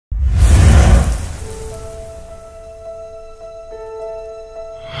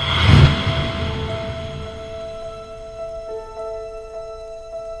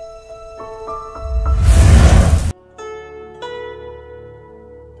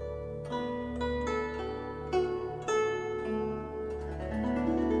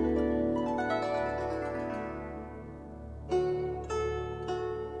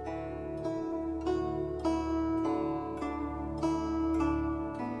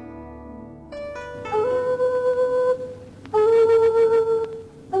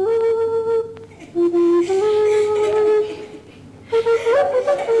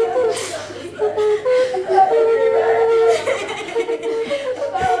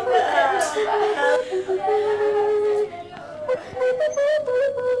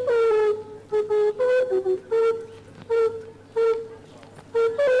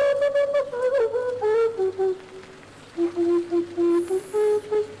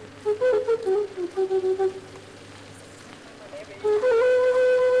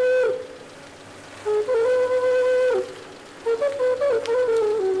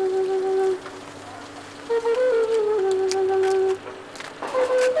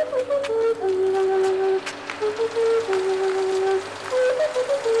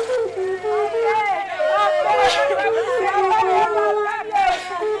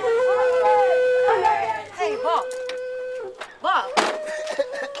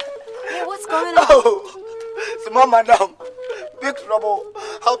Madam, big trouble.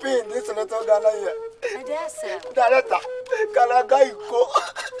 Helping this little Ghanaian. I dare say. Director, can I go?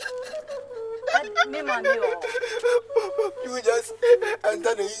 You just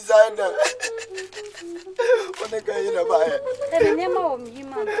enter the inside there. When they get in a buyer. The name of you,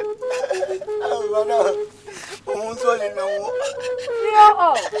 man. Oh, no. Who's all in the war?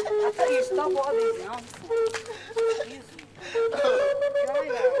 Oh, I thought you stopped all these nonsense. Excuse me.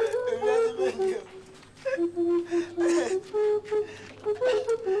 I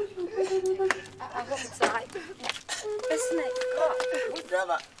hope it's right. Isn't it?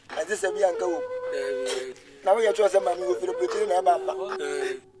 Driver, I just said, "Bianca, now we are trying to make you feel pretty in a bamba.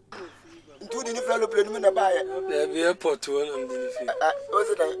 Including the fellow playing in a buyer. There be a pot to one of the was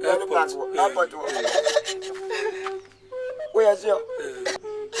it a airport? Where's your?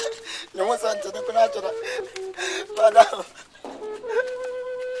 No one's answered the Panacha. Madam.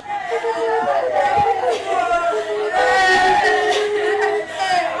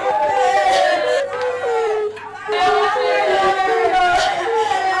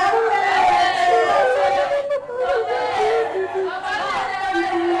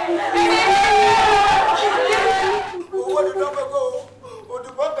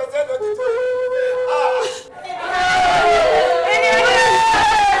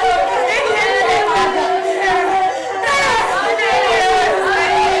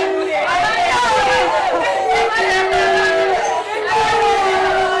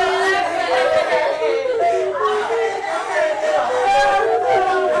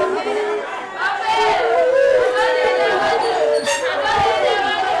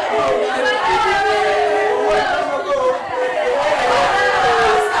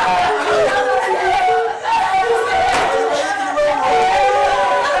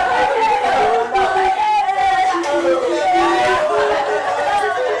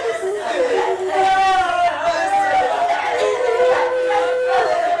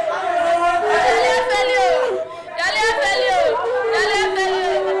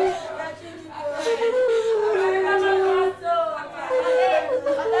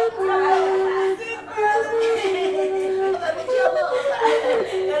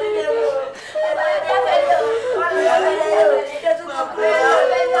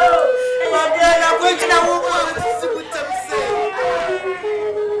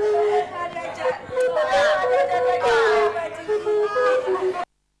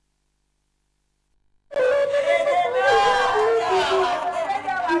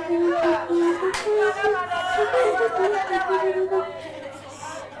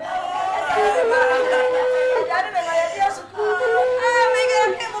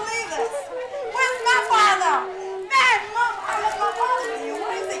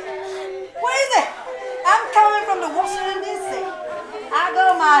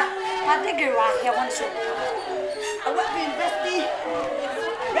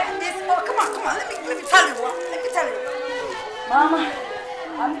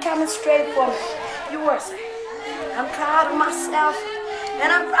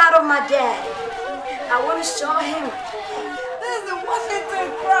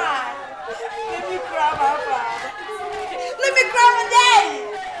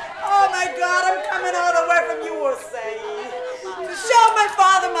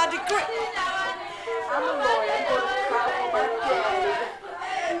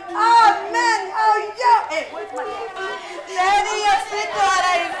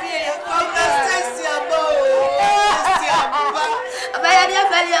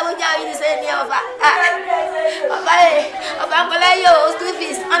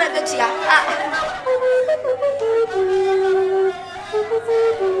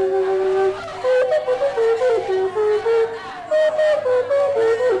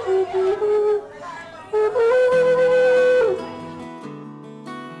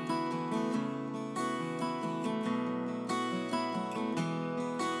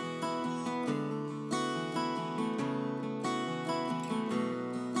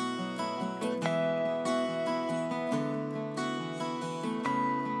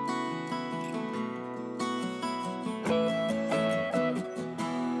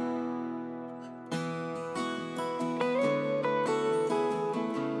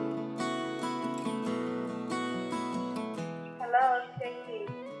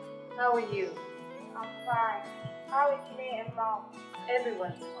 How are you? I'm fine. How is me and Mom?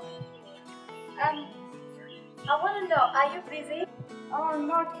 Everyone's fine. I want to know, are you busy? Oh,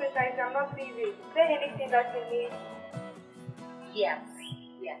 no, sweetheart, I'm not busy. Is there anything that you need? Yes.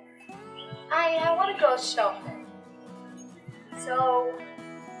 I want to go shopping. So,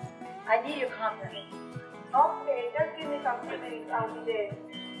 I need your company. okay, just give me some 2 minutes. I'll be there.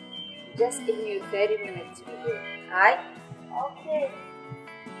 Just give me 30 minutes to be here. Alright? Okay.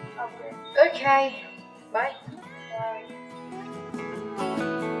 Okay. Okay. Bye. Bye.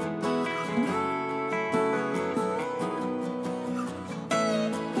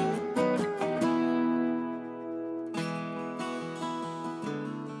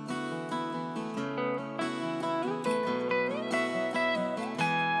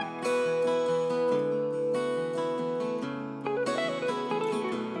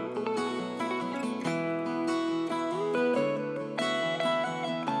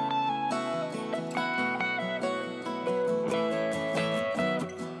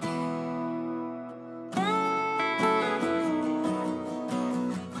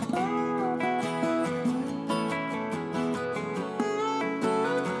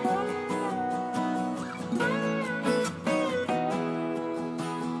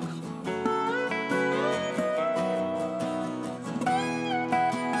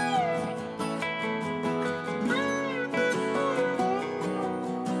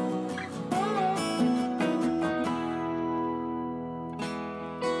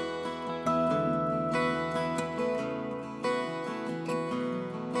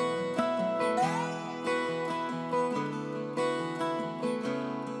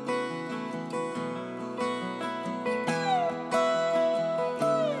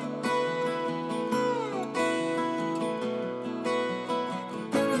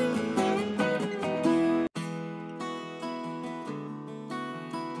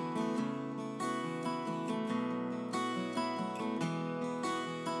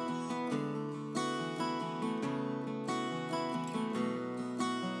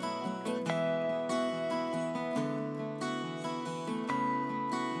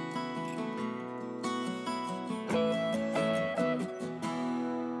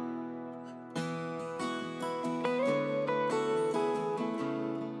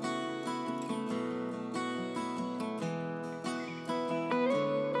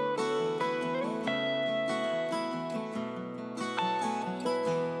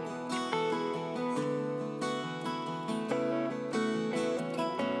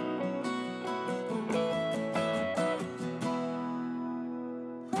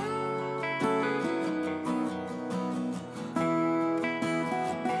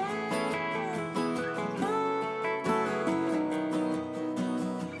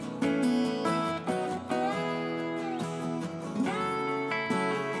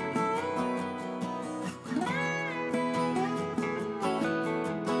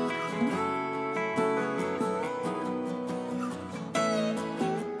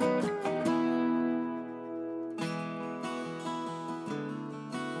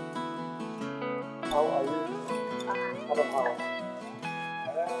 How are you? How about how?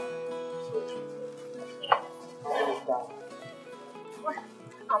 What?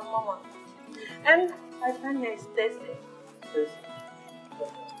 I'm Mama. And my friend here is Stacy.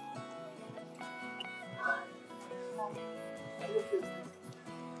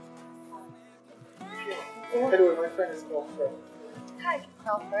 Anyway, my friend is Alfred. Hi,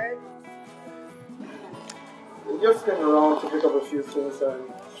 Alfred. We just came around to pick up a few things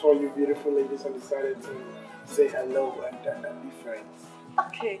and saw you beautiful ladies and decided to say hello and be friends.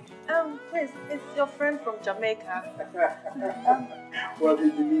 Okay. Please, it's your friend from Jamaica. Well, he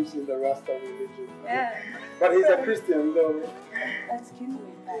believes in the Rasta religion. Yeah. But he's a Christian though. Excuse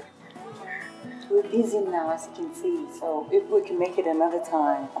me. We're busy now, as you can see, so if we can make it another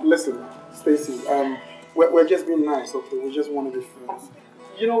time. Listen, Stacy, we're just being nice, okay? We just want to be friends.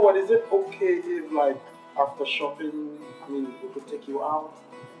 You know what, is it okay if, like, after shopping, we could take you out,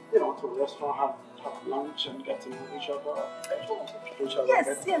 to a restaurant, have lunch and get to know each other?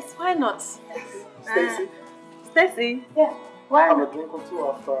 Yes, why not? Stacy? Stacy? Yeah. Why Have a not? drink or two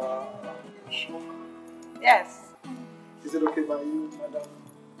after show. Yes. Is it okay by you, madam?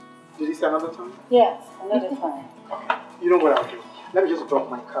 Did you say another time? Yes, another time. You know what I'll do? Let me just drop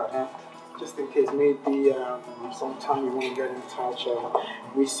my card, just in case maybe sometime you want to get in touch and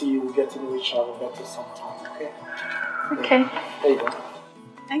we see you, we get to know each other better sometime, okay? Okay. There you go.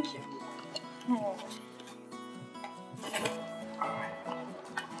 Thank you.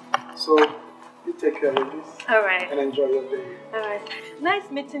 So, you take care, ladies. Alright. And enjoy your day. Alright.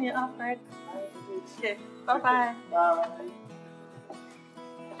 Nice meeting you, Alfred. Okay. Bye-bye. Bye.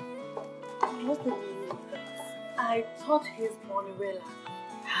 What's the meaning? I thought he's Manuela.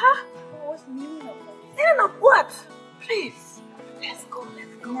 Huh? What's the meaning of that? Meaning of what? Please. Let's go.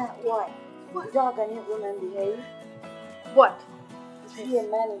 Now, what? Is that how Ghanaian women behave? What? See a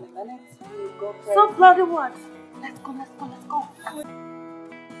man in a minute, you go crazy. So bloody what? Let's go.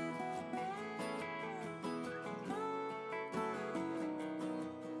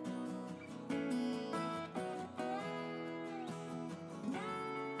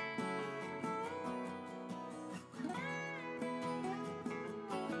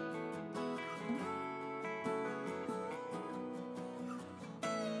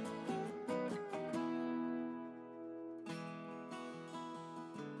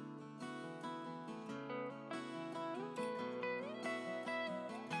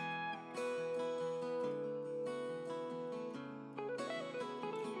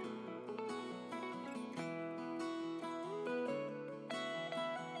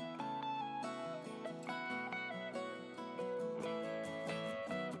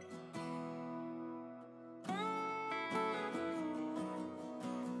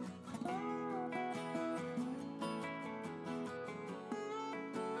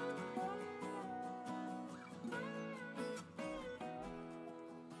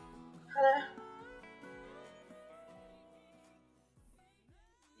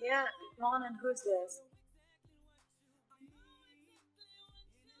 Yeah, good morning. Who's this?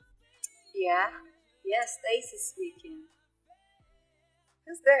 Yeah? Yes, Stacy speaking.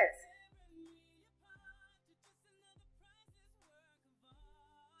 Who's this?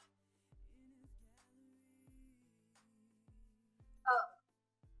 Oh.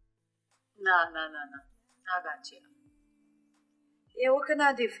 No. I got you. Yeah, what can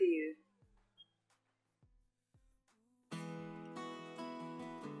I do for you?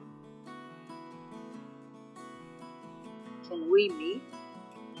 Can we meet?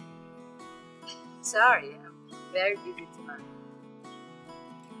 Sorry, I'm very busy tonight.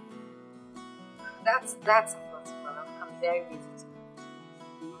 That's impossible. I'm very busy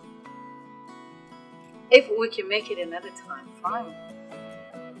tonight. If we can make it another time, fine.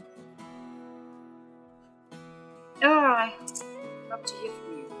 Alright. Hope to hear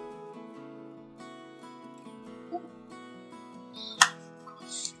from you.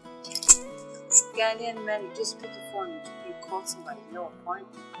 Ghanaian man, you just pick a phone and you call somebody, no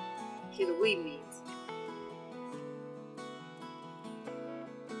appointment. Can we meet?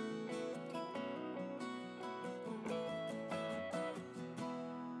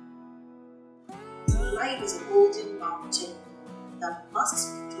 Life is a golden mountain that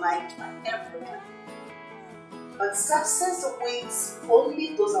must be climbed by everyone. But success awaits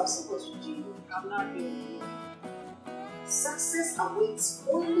only those I'm supposed to do. I'm not doing it. Success awaits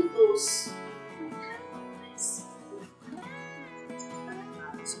only those who can this.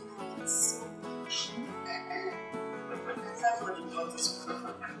 That's what you got this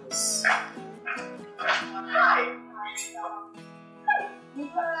was. Hi!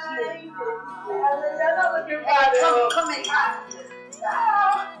 Come in.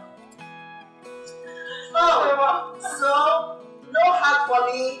 Oh, so no hug for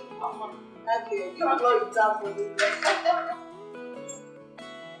me. Okay, you are going down for me.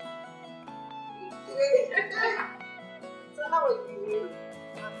 So how are you?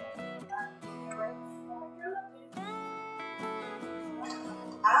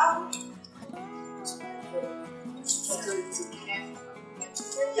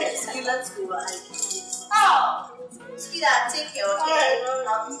 Yes, you let's go. Oh, sweetheart, take care, okay?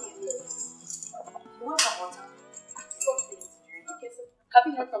 I'll be here. You want some water? Something to drink. Okay, so have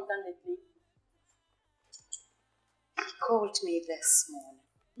you heard from Dan lately? He called me this morning.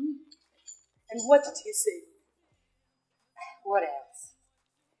 And what did he say? What else?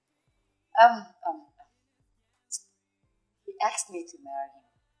 He asked me to marry him.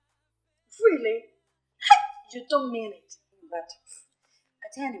 Really? You don't mean it. But I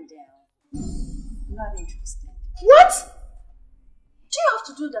turned him down. I'm not interested. What? Do you have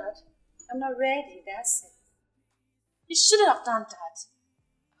to do that? I'm not ready, that's it. You shouldn't have done that.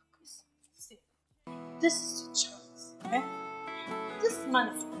 See, this is your chance. Eh? This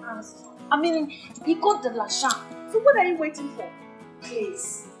man is handsome. I mean, he got the Lashan. So what are you waiting for?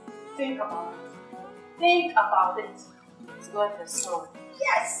 Please, think about it. Think about it. It's going to sorry.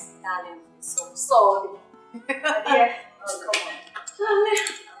 Yes! Darling, so Sorry. dear. Oh, come on.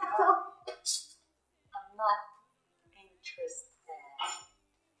 I'm not interested.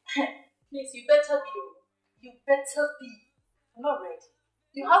 Please, you better be. You better be. I'm not ready.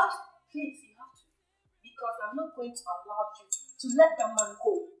 You have to. Please, you have to. Because I'm not going to allow you to let that man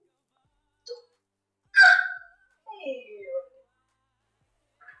go. Hey.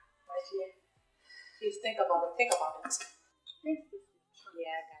 My dear, please think about it. Think about it.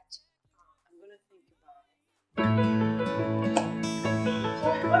 Yeah, I got you. I'm gonna think about it.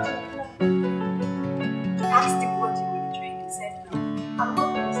 What did I asked him what you would drink. He said no. I'm not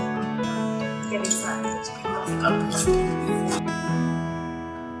going to get excited.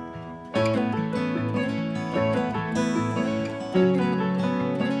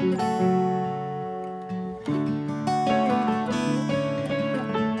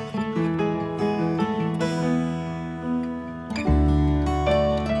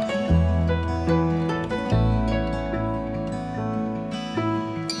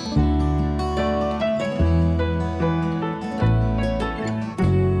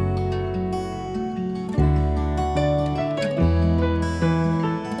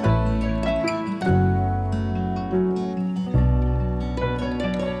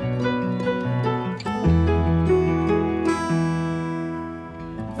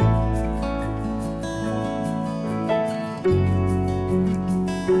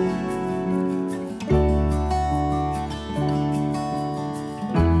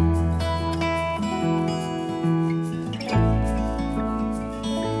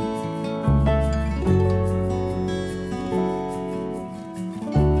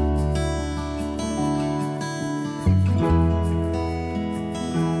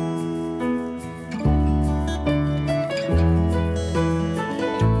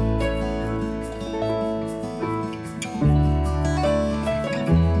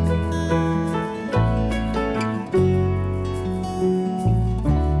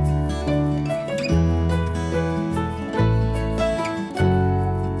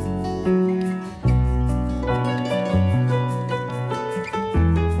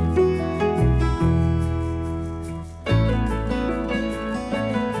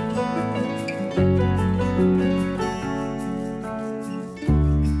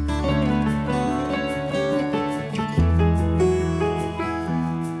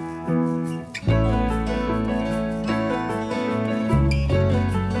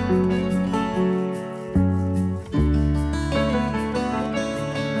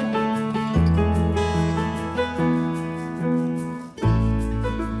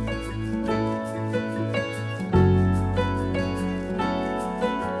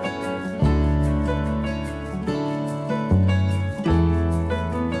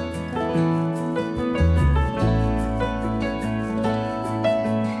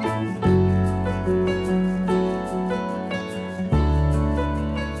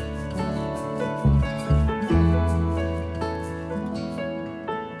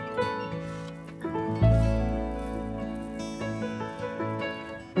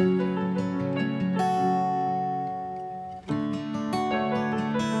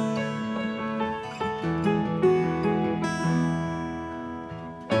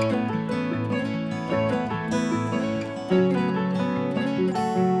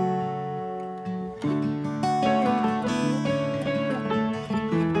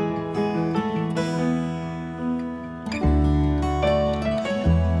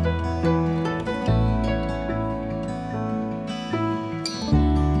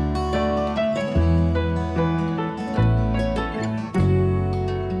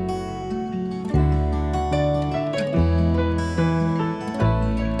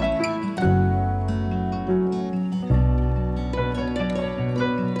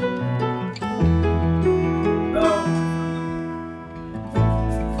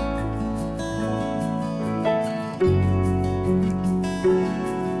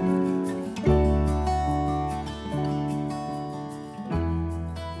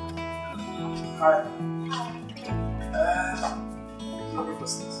 Hi. Looking for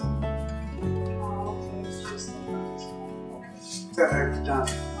this. Tell her it's done.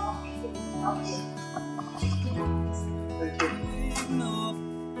 Okay. Thank you.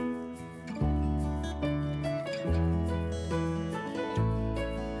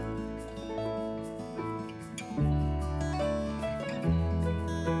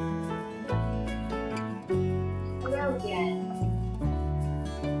 Hello again.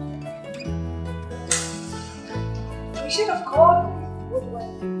 We should have called me.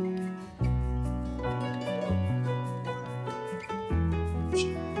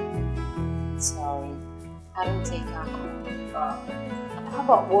 Sorry, I don't take alcohol. How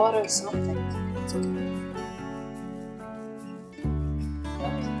about water or something? It's okay.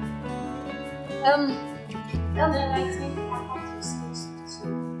 And then I think I have to see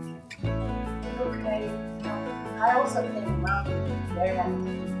too. Okay. I also think Mom very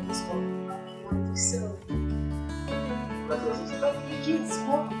happy to smoke. I want to sell. But you can't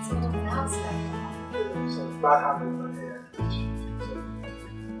smoke in someone's house like that. So bad habit on here. So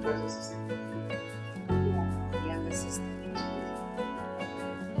that's just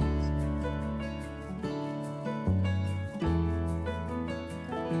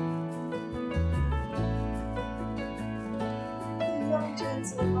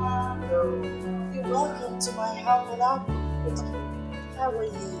You're welcome to my humble abode. How are you?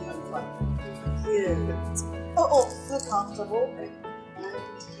 I'm fine. Good. Oh, feel comfortable. And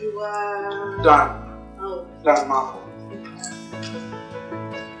you are... Done. Oh. That's my fault.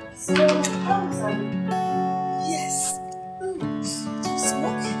 So, how is that? Yes. Do you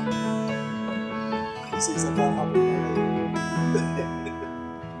smoke? Since I can't have it.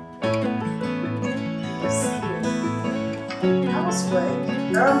 How's work?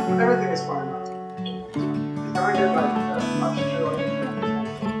 Everything is fine now. Can I get like a picture or anything?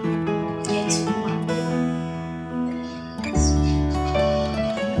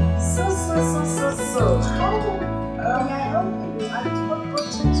 So, how may I help you? And what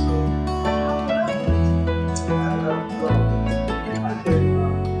brought you to how will I help you? Well, I came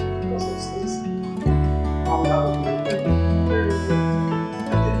because of this. That would be very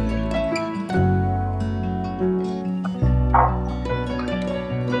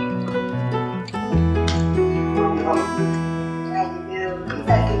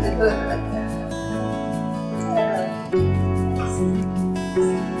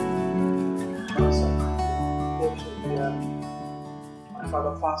my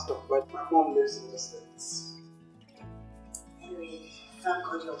father passed off, but my mom lives in the States. Anyway, thank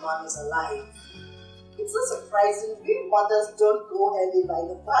God your mom is alive. It's so surprising. We mothers don't go early like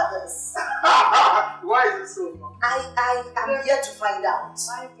the fathers. Why is it so long? I am yet to find out.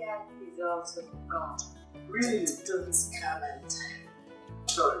 My dad is also gone. Really? Don't comment.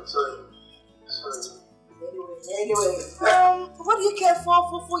 Sorry. Anyway, what do you care for?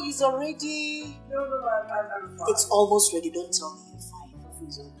 Fufu is already... No, I'm fine. It's almost ready. Don't tell me you're fine. Fufu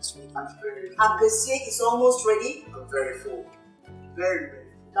is almost ready. I'm very full. And Pessie is almost ready. I'm very full. Very, very full.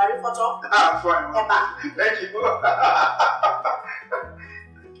 Gary Photo? I'm fine. Emma. Thank you.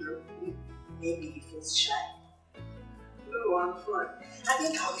 Thank you. Maybe he feels shy. No, I'm fine. I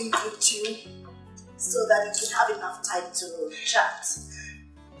think I'll leave with you so that you can have enough time to chat.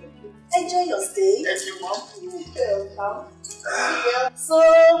 Enjoy your stay. Thank you, Mom. You're welcome. So,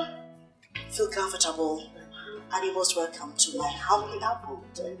 feel comfortable and you're most welcome to my humble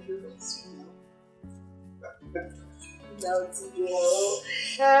abode. Thank you. Now to go.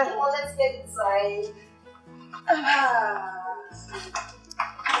 Come on, let's get inside.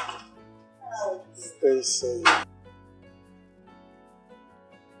 Stay safe.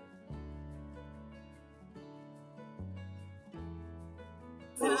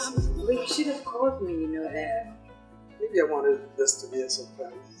 Well, you should have called me, you know that. Maybe I wanted this to be a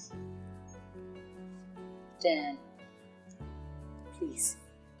surprise. Dan, please,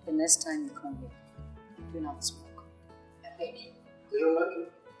 the next time you come here, do not smoke. I beg you. You don't like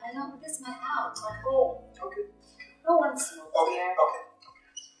it? I know, but this is my house, my home. Okay. No one smokes here. Okay.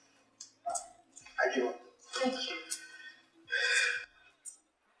 I give up. Thank you.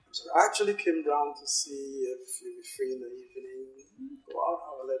 So I actually came down to see if you'd be free in the evening. Go out,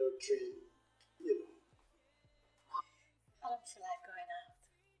 have a little drink, you know. I don't feel like going out.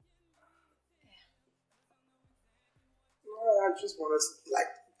 Yeah. Well, I just want to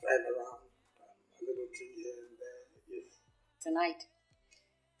drive around, a little drink here and there. Yeah. Tonight,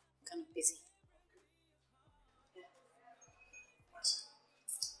 I'm kind of busy.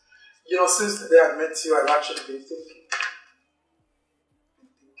 You know, since the day I met you, I've actually been thinking.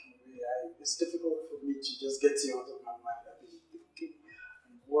 It's difficult for me to just get you out of my mind. I've been thinking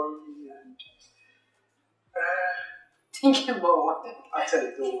and worrying and... Thinking about what? I'll tell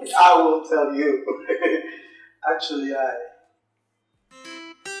you, don't worry. I will tell you. Actually,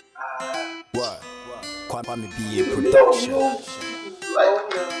 What? Kwame be a production.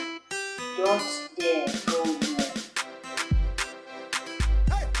 Don't dare go there.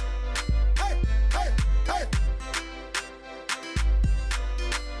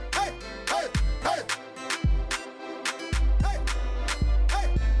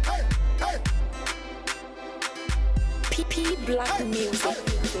 Black music.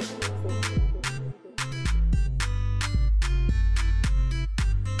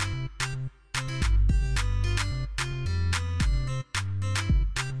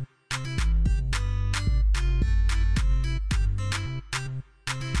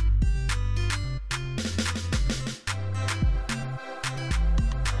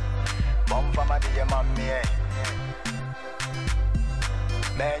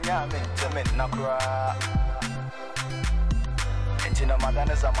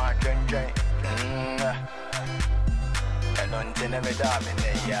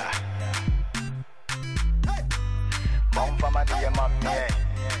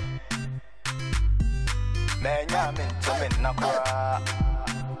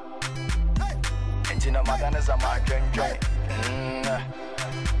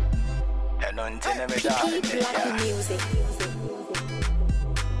 Black music.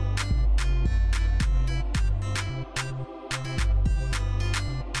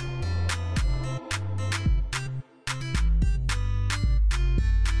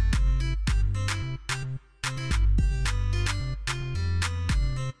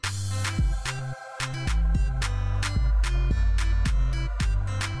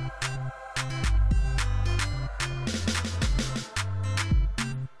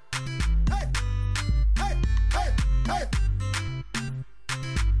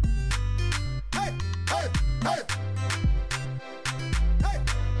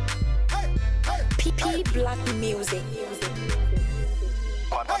 Black music.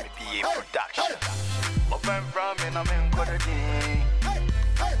 Production. Moving from in a man got a ding.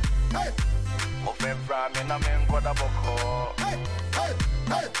 Moving from in a man got a boko.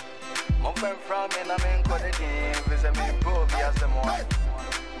 Moving from in a man got a ding. Visit me, Bobia, some more.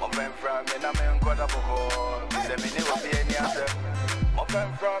 Moving from in a man got a boko. Visit me, never be any other.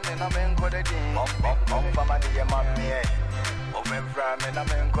 Moving from in a man got a ding. Mom, family, mammy. Moving from in a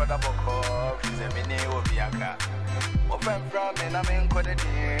man got a boko. Visit me, never be a car. Moving from in a man got a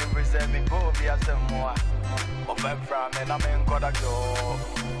ding. Visit me, Bobia, some more. Moving from in a man got a go.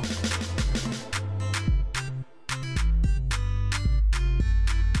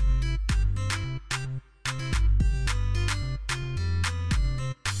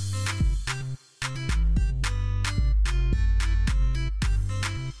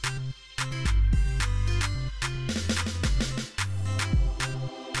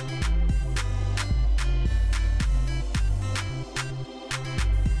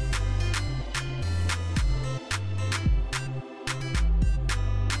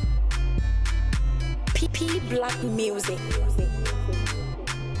 Black music.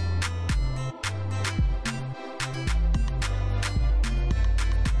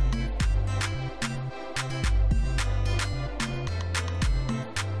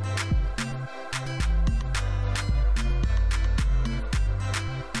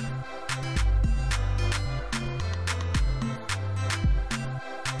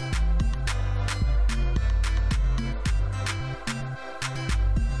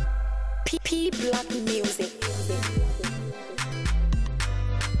 Black music.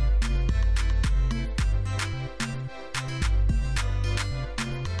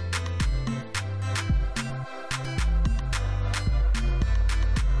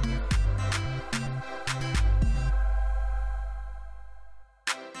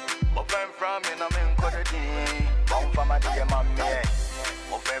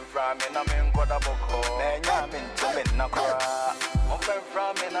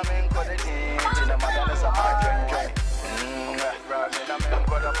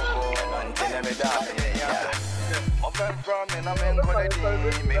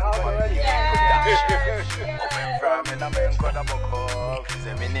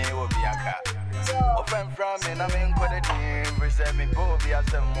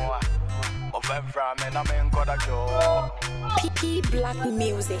 Black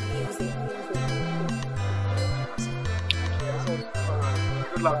music.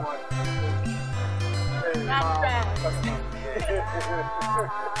 Good luck, man.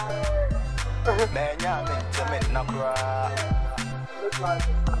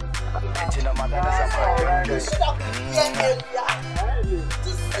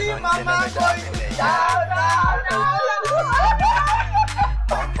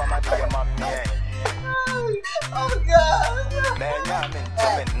 Oh God!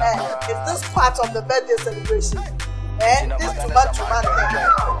 Is this part of the birthday celebration? This too much romantic.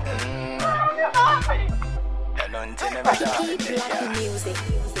 Black music.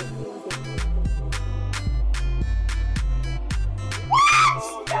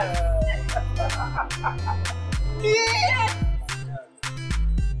 Yeah.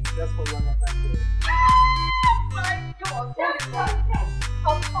 Just for one of them. My God!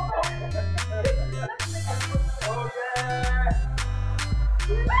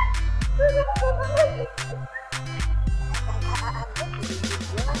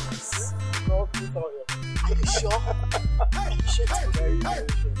 Are you sure? Are you sure? Very, very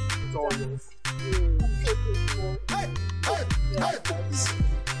sure. It's all yours.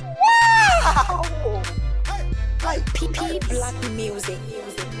 Wow! Like PP Black music.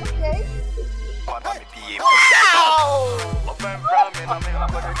 Okay.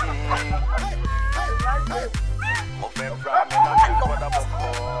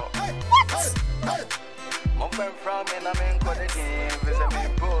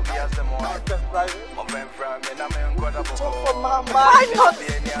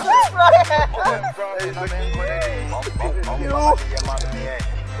 Wow!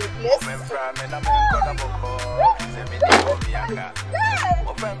 Yes.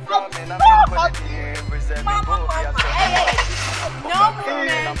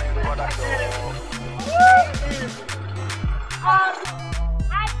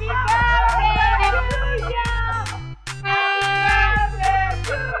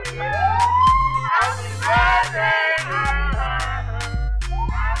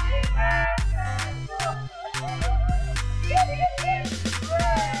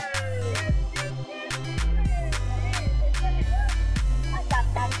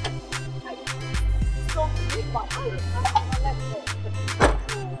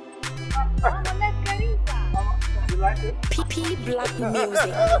 PP Black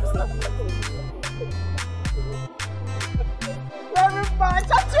Music. Very much.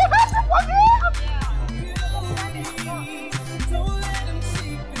 I'm too happy for me.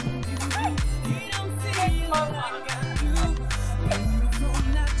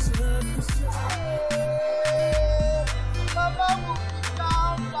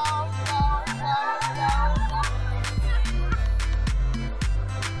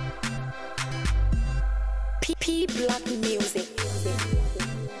 PP Black Music.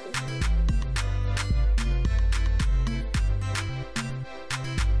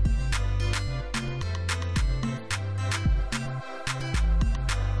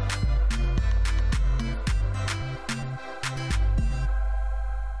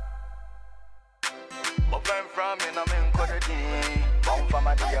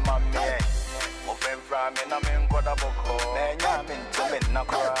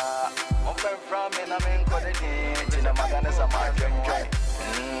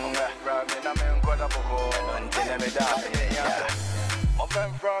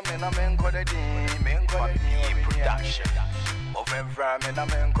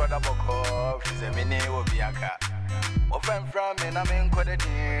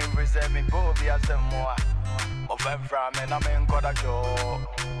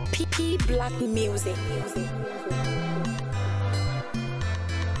 PP Black Music.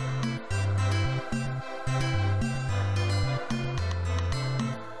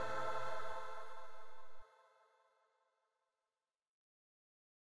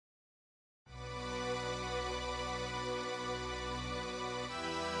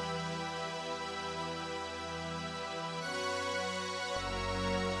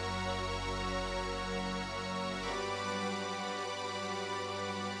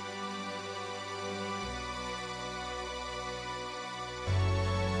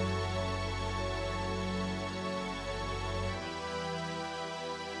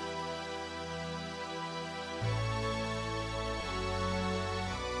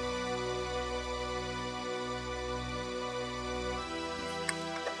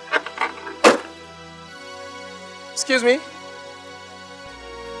 Excuse me?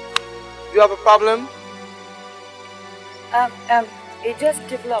 Do you have a problem? It just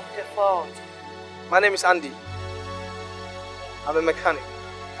developed a fault. My name is Andy. I'm a mechanic.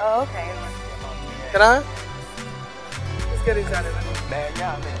 Oh, okay. Can I? Let's get inside it.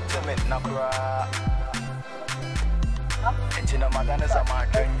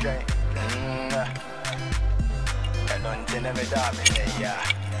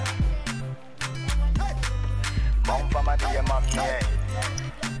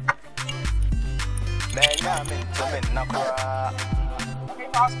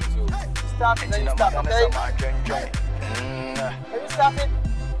 Ask you to start and then you start, okay? Can you start it?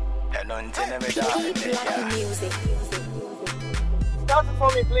 PP Black Music. Start it for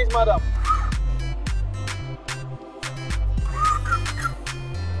me, please, madam.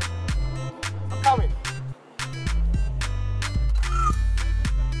 I'm coming.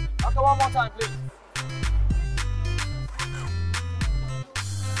 Okay, one more time, please.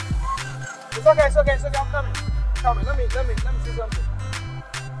 It's okay, I'm coming. Let me see something.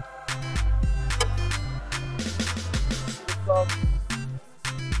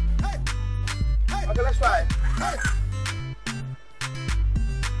 Okay, let's try it.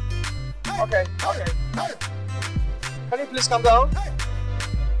 Okay. Can you please come down?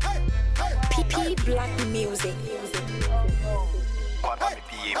 PP Black Music.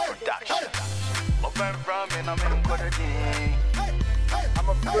 I'm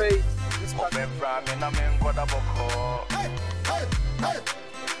afraid this one.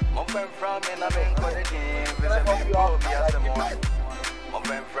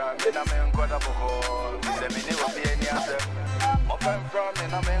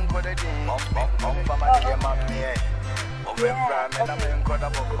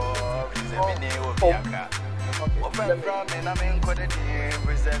 Open from me, I'm in code it in.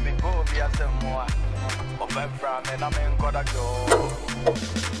 Present me, go be as a more. Open from me, I'm in code a go.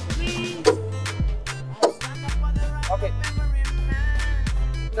 Okay.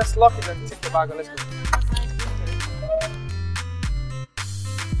 Let's lock it and take the bag and let's go.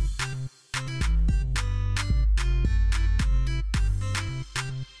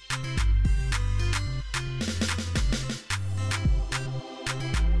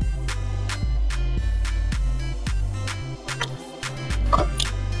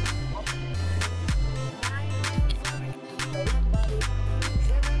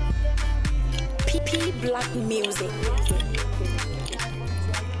 Black music.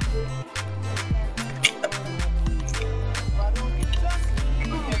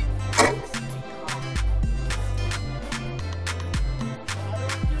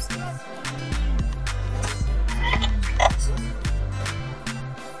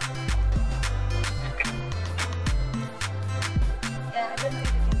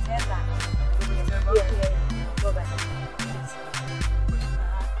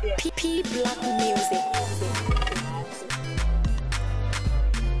 PP Black music. Music.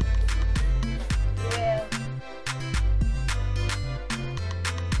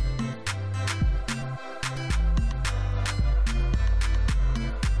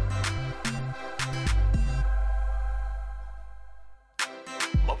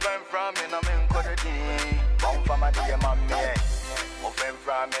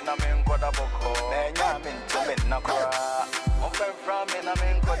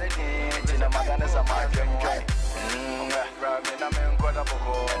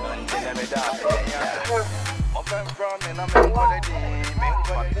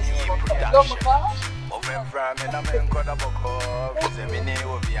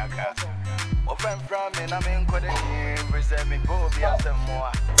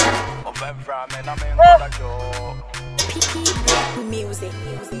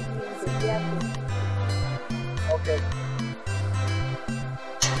 Okay.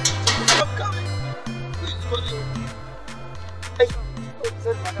 I'm coming. Please go to. Hey,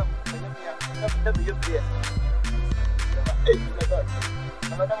 said madam, never you here. Hey, madam,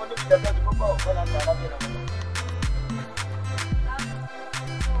 madam, what did you do to go for an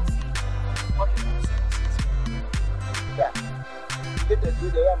yeah. Get the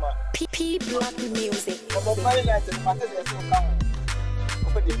video, ma. PP Black music. I'm very nice and my sister is coming.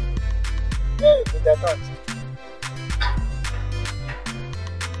 Open it. Hey, with that touch.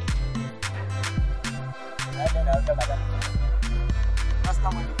 Last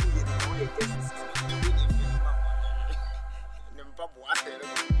time when you did it, the way it is,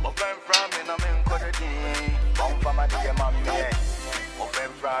 Open from me, I'm in Codedy. Bomb from my dear mammy.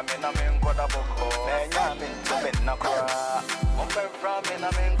 Open from me, I'm in Codaboko. And I'm in Tuminakura. Open from me,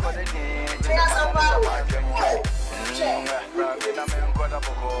 I'm in Codedy. From me, I'm in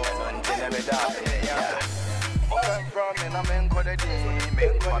Codaboko. And Dinamida. Open from me, I'm in Codedy.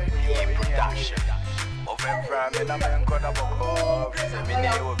 Make Codedy production. Open from me, I'm in Codaboko. Present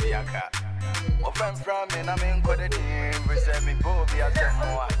will be a cat. Open from me, I'm in Codedy. Present me, go be a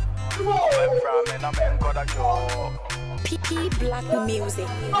more. Open from me, I'm in Codaboko. PP Black music.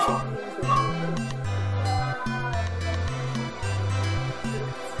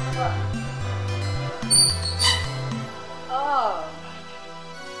 Oh,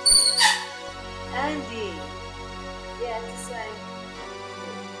 Andy. Yes, sir.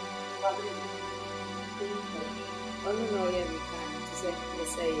 Oh, no, yeah, we can. Say,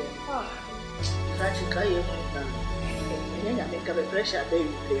 Ah, that you can't even now. And then I make up a pressure, baby.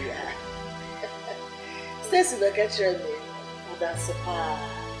 Stacy, the catcher, that's a pa.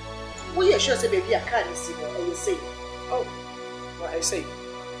 We are sure, say, baby, I can't see what you say. Oh, what I say.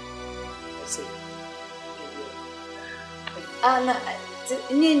 Anna,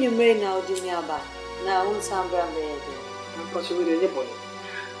 you may now do me about. Now, on some brand. I'm possibly anybody.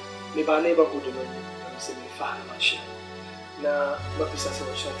 Maybe our neighborhood, you know, say, me far much. Now, what is so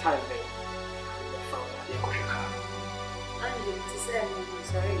much time, baby?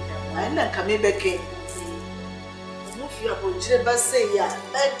 I'm not coming back in. If you are going to say, yeah,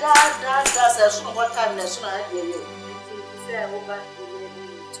 that's as soon as what time as soon as I hear you.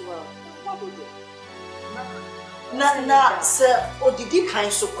 Na, sir, or did you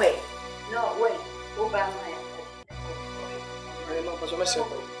kind so quick? No, wait, over my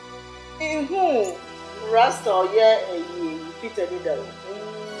who? Rasta, yeah, you fit a needle.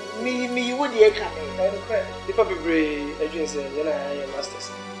 Me, you would hear coming. The puppy bray agency, and I am masters.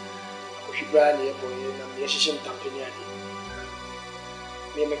 If you brand a boy, and the assistant company,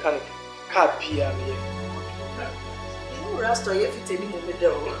 me mechanic, car P. Rasta, if it's any moment,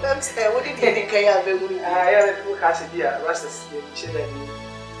 though. I'm saying, what did you think I have? I have a book as a dear, Rastas, children.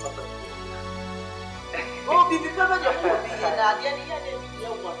 Oh, be covered your phone, and I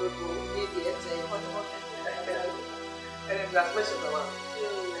didn't want to do maybe it's a wonderful. And then that's my son.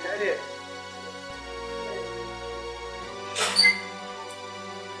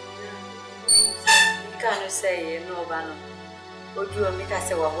 Can you say no, Banner? Or do you make us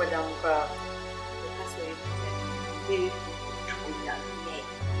say what we're down crowd?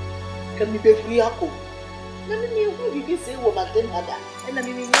 Can you be free? Let me who you say woman then other, and I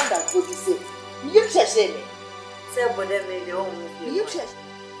mean that what you say. You just say me. Say what they made your own. You just.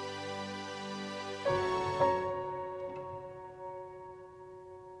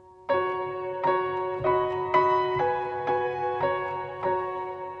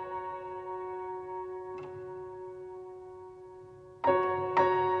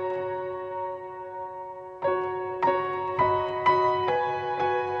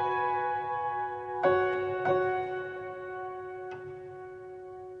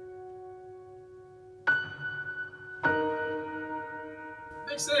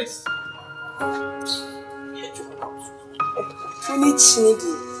 Sis. I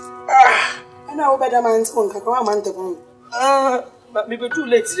know better man's own. Come on, but maybe too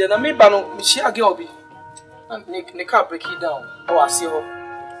late then. I may ban on she a girl be. And ne car break it down. Oh, I see her.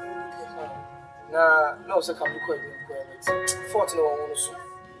 Nah, no, so come to quite but 14 no one so.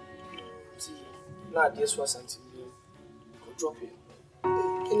 See, now this was something you could drop it.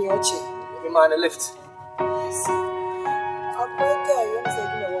 in your chair. The man lift. Yes. I'll tell you, I'm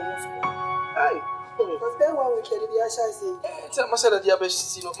saying, no one. Aye. Because then one week, the Asha say, tell myself that the other,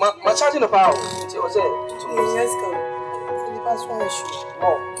 you know, my charging of power. It was there. Let's go. In the past one issue.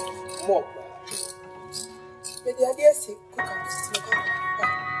 More. But the idea is, cook up to the car.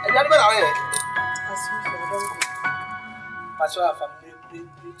 And you're not aware. As you don't go. That's why I'm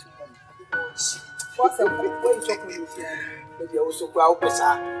really too much. What's up? What you talking with you? Maybe I also go out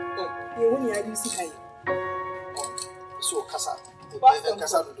better. You won't have to see how. So, Casa.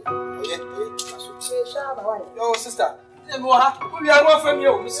 Casa. Yo, sister. We are one from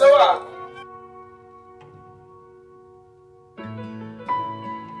you, so.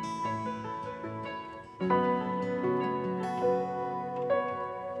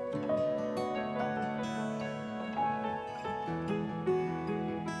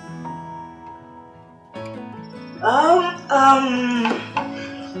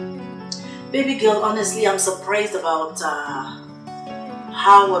 Baby girl, honestly, I'm surprised about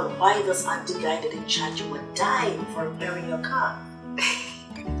how and why this auntie guy didn't charge you a dime for repairing your car. I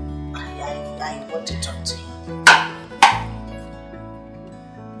want to talk to you.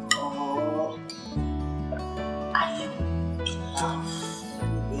 Oh, are you in love?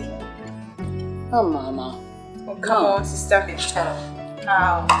 Oh, Mama. Oh, come on, sister. Shut up.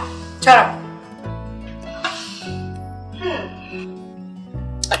 Oh. Shut up.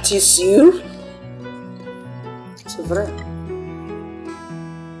 Are you serious? C'est vrai.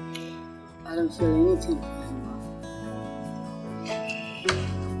 I don't feel anything for him.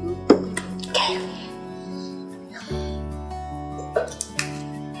 Okay.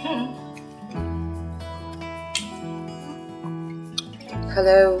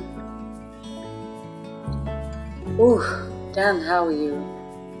 Hello. Ooh, Dan, how are you?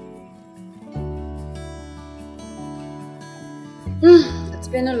 It's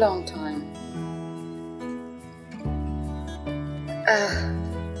been a long time.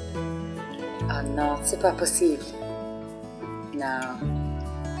 No, c'est pas possible. No.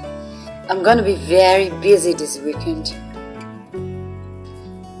 I'm gonna be very busy this weekend.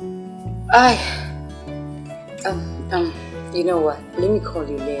 You know what? Let me call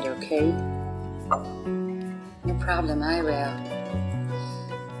you later, okay? No problem, I will.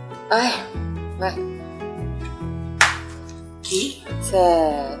 Bye. It's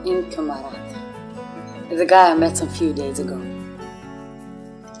Kumawood. The guy I met some few days ago.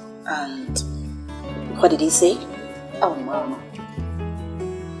 And what did he say? Oh, Mama.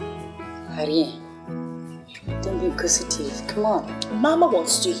 Hurry. Don't be inquisitive. Come on. Mama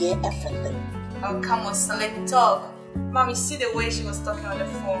wants to hear everything. Oh, come on, so let me talk. Mom, you see the way she was talking on the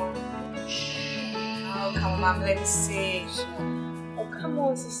phone. Oh, come on, Mom, let me see. Oh, come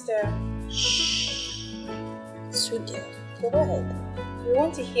on, sister. Shh. Sweet girl, go ahead. We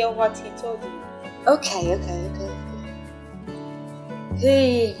want to hear what he told you. Okay.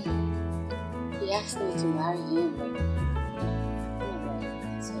 He asked me to marry him.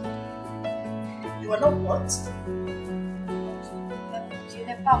 You are not what? Tu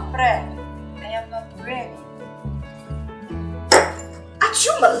n'es pas prêt. I am not ready. Are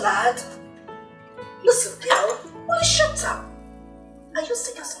you my lad? Listen, girl. Will you shut up? Are you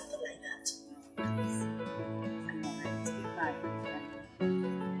sick or something like that?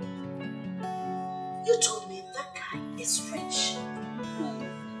 You told me that guy is rich.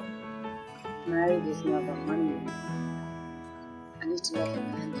 Marriage is not about money. I need to let him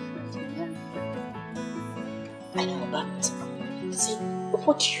handle it. I know, but see,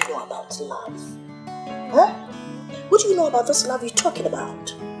 what do you know about love? Huh? What do you know about this love you're talking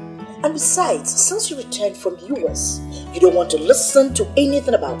about? And besides, since you returned from US, you don't want to listen to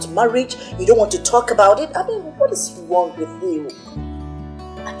anything about marriage, you don't want to talk about it. I mean, what is wrong with you?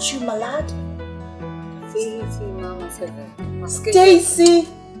 Aren't you my lad? Si, maman, c'est vrai. Stacy!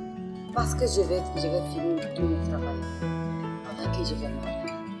 Parce que je vais finir tout mon travail avant que je vais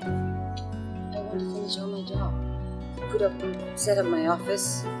marier. I want to finish all my job. Set up my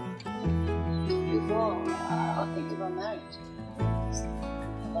office before I'll think about marriage.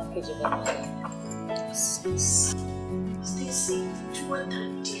 Avant que je vais marier. Stacy, tu vois très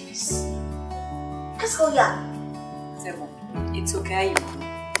difficile. Qu'est-ce qu'il y a? C'est bon. It's okay.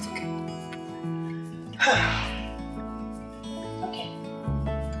 It's okay. Okay.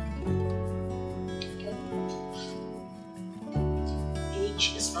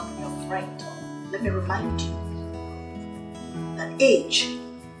 Age is not your friend. Let me remind you that age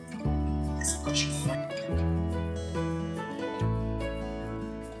is not your friend.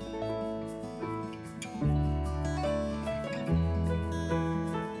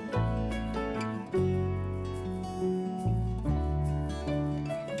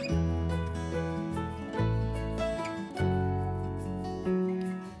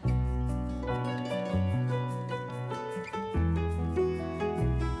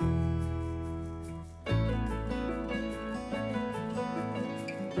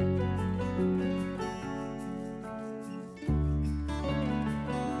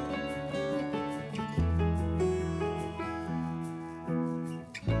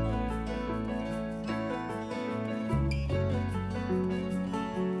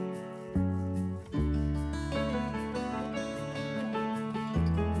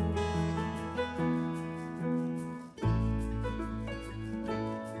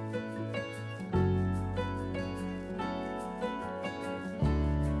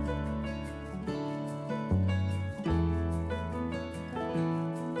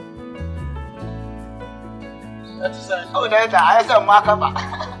 Oh, that I saw Makaba.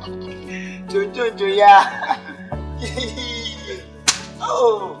 Yeah.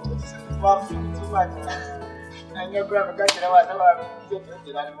 Oh, too much. And your grandma got you know what?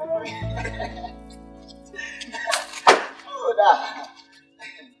 Oh, that.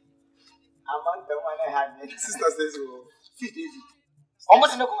 Among the one I had. Sister says, Stacy. How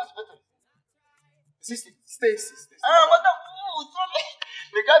much in the hospital? Stacy. Oh, what the sorry.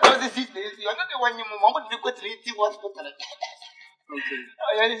 Because of the city, you're not the one you want to go to the hospital. Okay.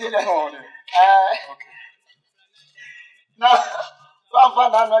 Oh, yeah, you know. Okay. Now, I'm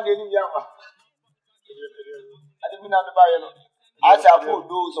not getting young. I didn't know the bio. I shall pull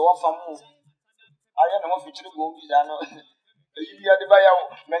those or from move. I don't know if you should go with Anno. You are the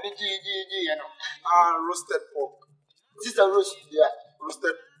bio, many G, you know. Roasted pork. Sister roast, yeah.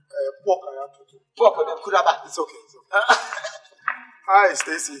 Roasted pork, I have to do. Pork with the kuraba. It's okay. Hi,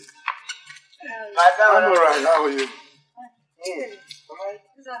 Stacy. I'm alright. How are you?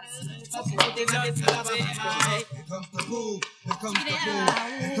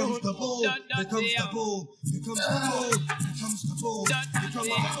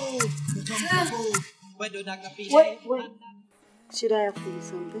 Wait. Should I offer you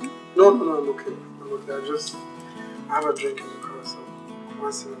something? No, I'm okay. I have a drink in the car, so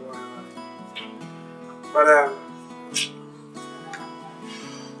once in a while. But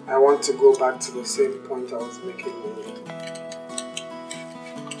I want to go back to the same point I was making earlier.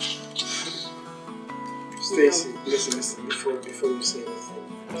 Stacy, listen, before you say anything.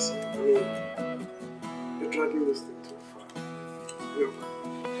 Listen, I mean, you're dragging this thing too far. Look,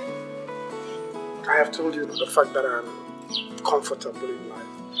 I have told you the fact that I'm comfortable in life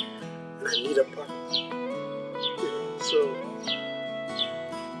and I need a partner. So,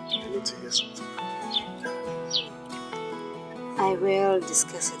 I need to hear something. I will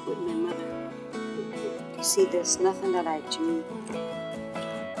discuss it with my mother. You see, there's nothing that I do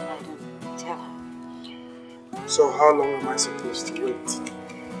that I don't tell her. So how long am I supposed to wait?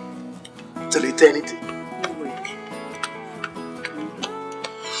 Till eternity? You wait.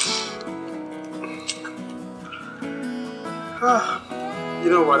 You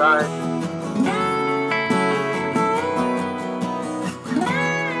know what,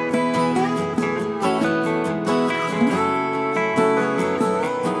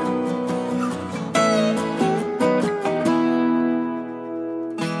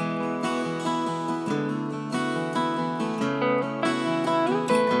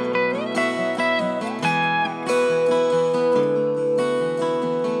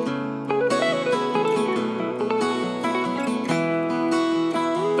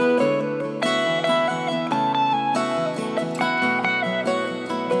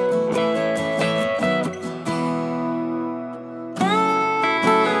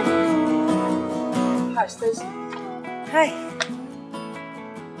 is? Hi.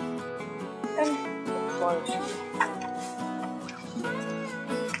 Why don't you?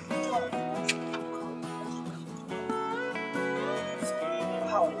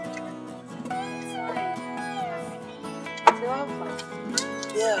 How are you?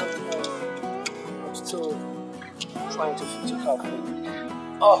 Yeah, I'm still trying to feed you properly.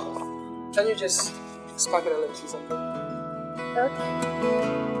 Oh, can you just spark it and let me see something? Okay.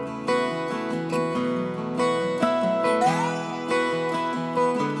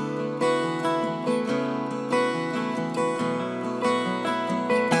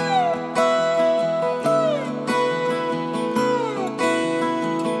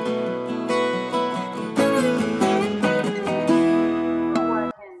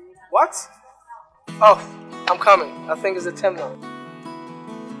 What? Oh, I'm coming. I think it's a 10 now.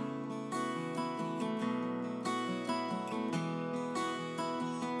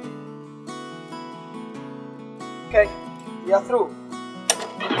 Okay, we are through.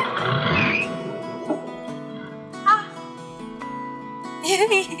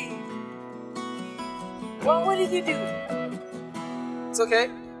 Well, what did you do? It's okay.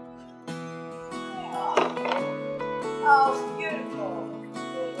 Oh, beautiful.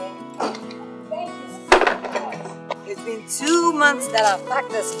 Thank you so much. It's been 2 months that I've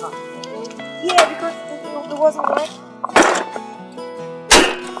packed this car. Yeah, because it wasn't working.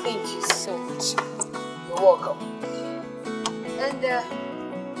 Thank you so much. You're welcome. And,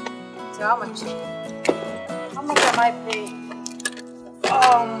 so how much? How much am I paying?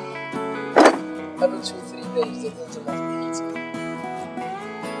 Every 2-3 days, they're going to have to eat it.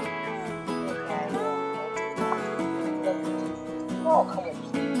 Oh, come on.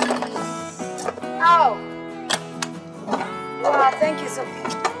 Oh! Wow, thank you so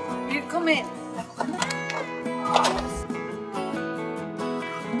much. You come in.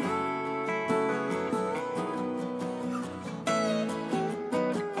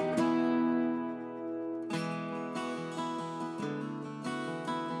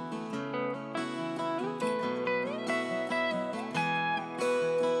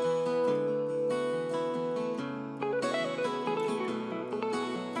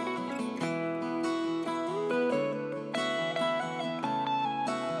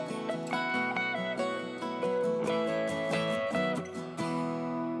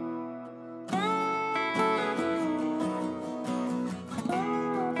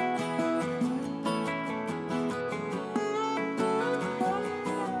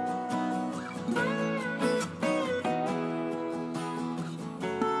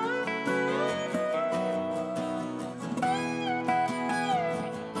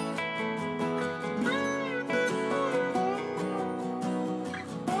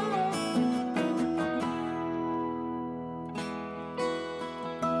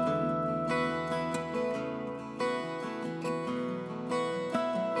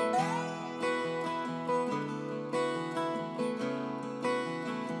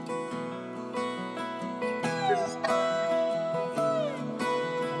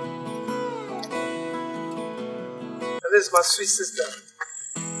 This is my sweet sister.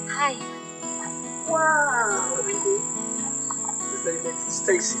 Hi. Wow. This lady named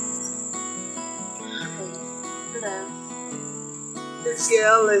Stacy. Hello. This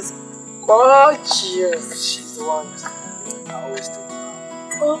girl is gorgeous. She's the one I always think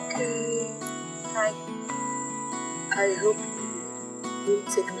about. Okay. Hi. I hope you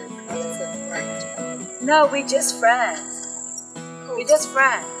take my brother for a ride. No, we're just friends. We're just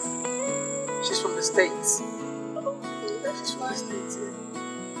friends. She's from the States. She's from the States.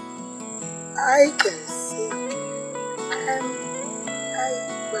 I can see.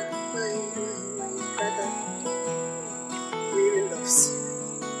 My brother really loves you.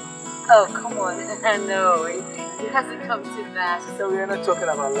 Oh, come on. No, it hasn't come to that. So we're not talking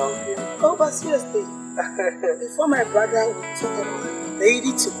about love here. Oh, but seriously, before my brother would talk about a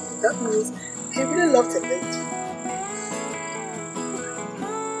lady to me, that means he really loved a lady.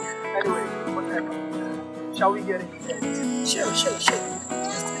 Anyway, whatever. Shall we get into it? Sure.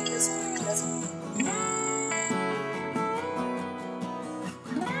 Just make yourself pleasant.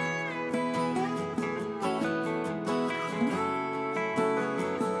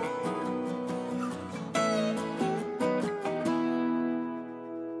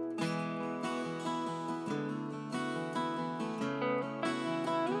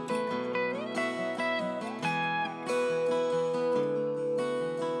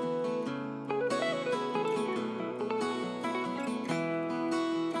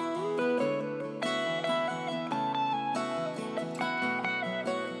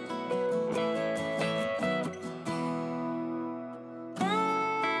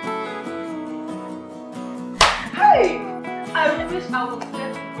 wish I would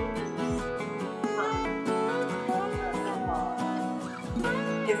get to do this.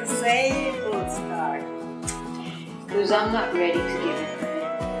 It's the same old story. Because I'm not ready to give it.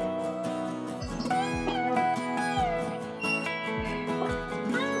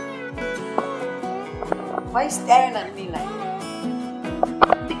 Why are you staring at me like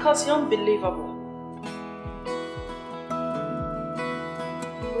that? Because you're unbelievable.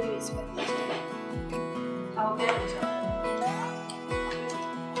 What do you expect? I'll get it.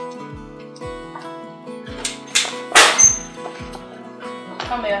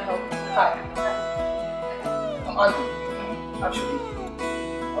 Come here, help. Hi. I'm Andy. Actually,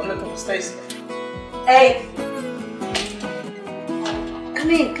 I'm looking for Stacy. Hey! Come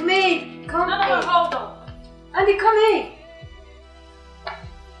in. Come No, in. hold on. Andy, come in.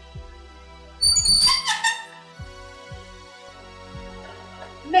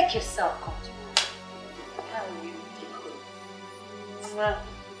 Make yourself comfortable. How are you?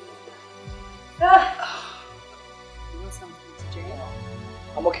 You want something to drink?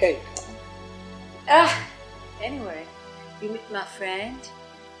 I'm okay. Anyway, you meet my friend,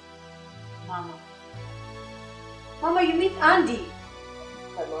 Mama. Mama, you meet Andy.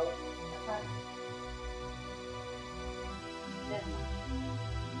 Hi, Mama.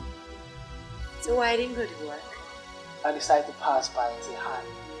 So why didn't go to work? I decided to pass by and say hi.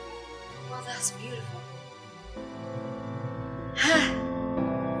 Well, that's beautiful.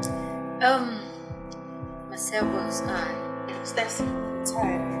 Myself was Stacy, I'm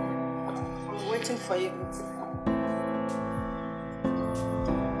tired. I'm waiting for you.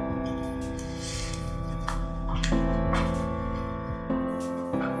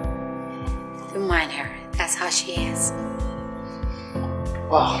 Don't mind her. That's how she is.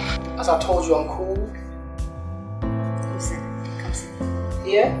 Well, as I told you, I'm cool. Come sit.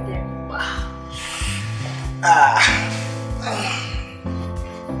 Yeah? Yeah. Wow.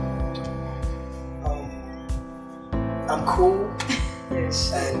 I'm cool.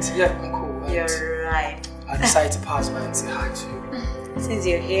 Yes. And yeah, I'm cool. And You're right. I decided to pass by and say hi to you. Since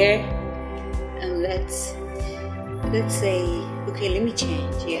you're here, let's say, okay, let me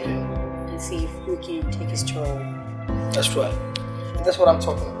change, yeah, and see if we can take a stroll. That's right. And that's what I'm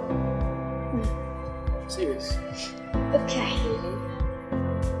talking about. Serious. Okay.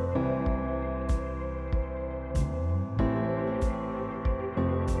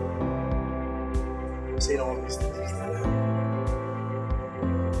 I'm saying all these things.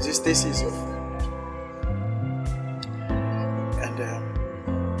 Is this Stacy is your friend? And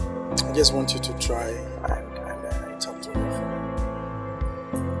I just want you to try and talk to her.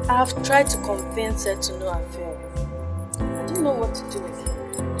 I have tried to convince her to know I feel. I don't know what to do with her.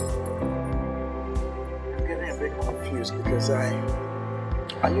 I'm getting a bit confused because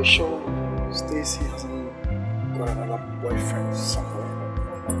are you sure Stacy hasn't got another boyfriend somewhere?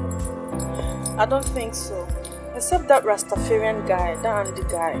 I don't think so. Except that Rastafarian guy, that Andy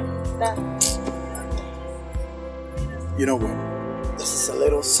guy. That. You know what? This is a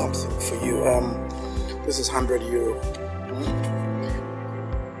little something for you. This is €100.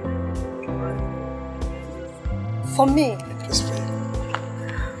 For me? Just for you.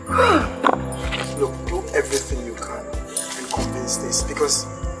 Look, do everything you can and convince this because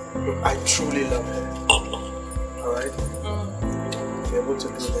look, I truly love her. Alright? If you're able to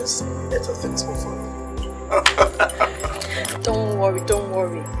do this, better things will follow. Don't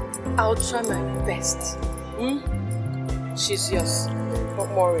worry. I'll try my best. She's yours.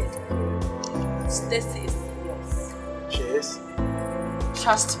 Don't worry. Stacy is yours. She is?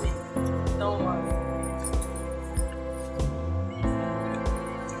 Trust me. Don't worry.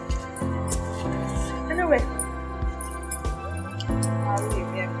 Anyway. I'll leave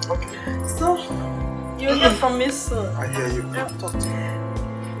here. Okay. So, you'll hear from me soon. I hear you. Yeah. Talk to me.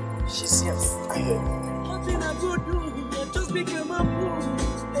 She's yours. I hear you.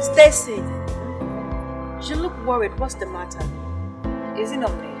 Stacy, you look worried. What's the matter? Is it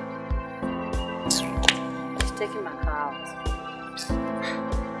not me? She's taking my car out.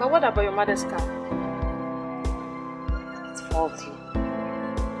 But what about your mother's car? It's faulty.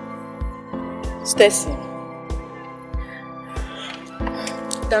 Stacy,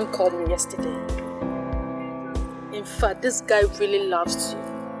 Dan called me yesterday. In fact, this guy really loves you.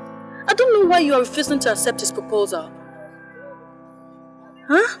 I don't know why you are refusing to accept his proposal.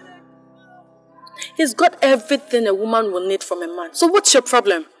 Huh? He's got everything a woman will need from a man. So what's your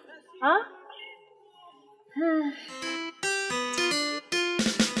problem? Huh?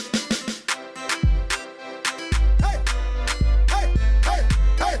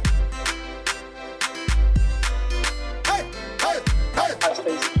 Hi,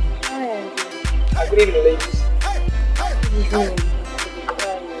 Stacy. Hi, Andy. Good evening, ladies. Good evening.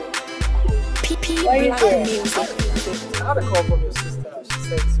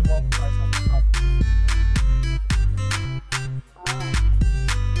 is the one price I'm happy.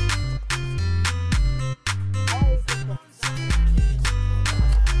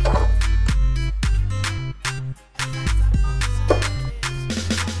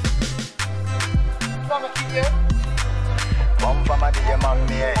 One for my dear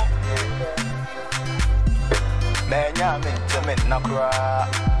mommy. Menya mintamin nakra.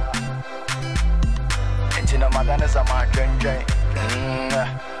 Entina madana sama drenje.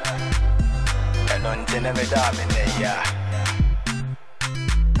 Enon tene me da me ne ya.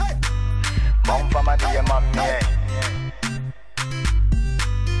 One for my dear mommy.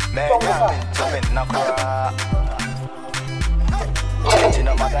 Menya mintamin nakra.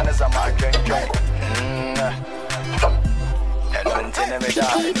 Entina madana sama drenje.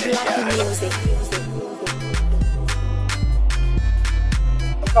 Music.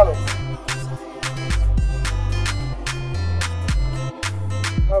 I'm coming.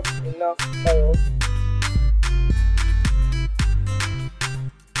 Have enough oil.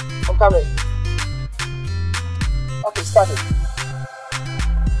 I'm coming. Okay, start it.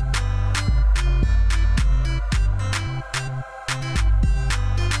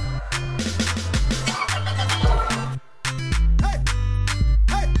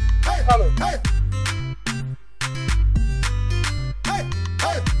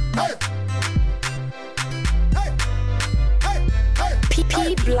 PP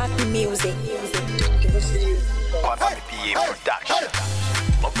Black Music. Production.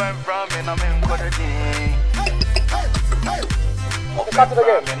 Open from in a man got a ding. Open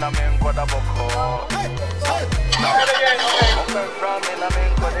from in a man got a boko. Open from in a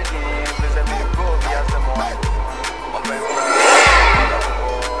man got a ding. Please let me go via some more. Open from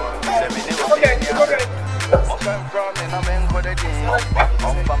Open from in a man got a ding.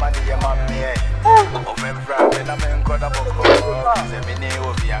 Open from a dear mammy. Open from in a man got a boko. Let me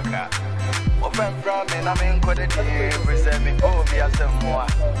know via car. Open from in a man got a ding. Please me go via some more.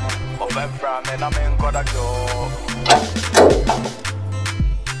 Open from in a man got a go.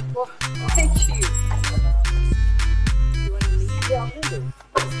 Thank you. You want to leave? Yeah, I'm leaving.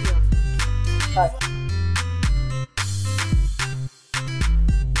 Hi.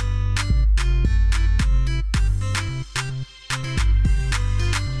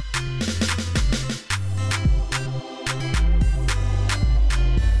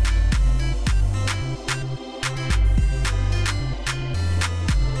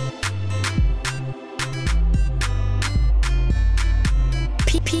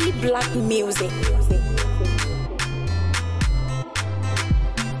 PP Black Music.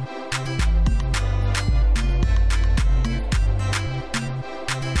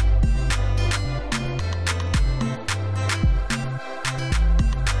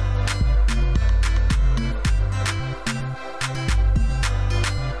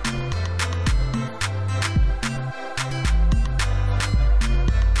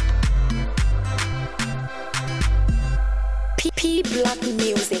 PP Black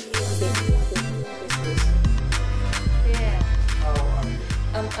Music. Yeah. How are you?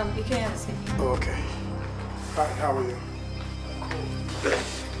 You can't see me. Oh, okay. Hi, how are you?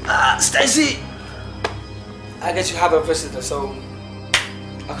 Stacy! I guess you have a visitor, so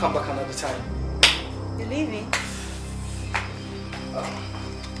I'll come back another time. You're leaving?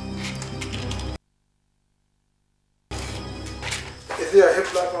 Is there a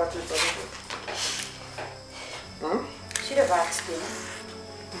hip life artist? Should have asked you.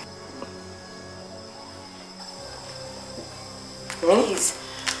 Please.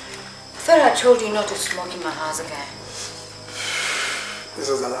 I thought I told you not to smoke in my house again. This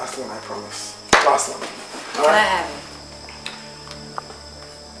is the last one, I promise. Last one. Can I have it?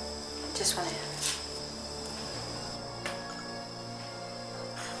 Just want to have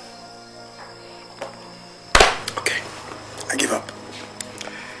it. Okay, I give up.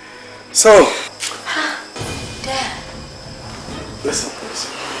 So, Dad.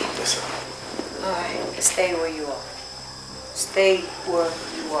 listen. Alright, stay where you are. Stay where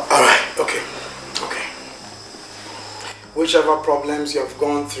you are. Alright, okay. Whichever problems you have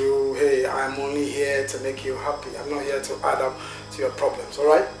gone through, hey, I'm only here to make you happy. I'm not here to add up to your problems,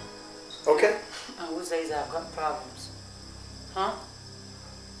 alright? Okay? And who says I've got problems? Huh?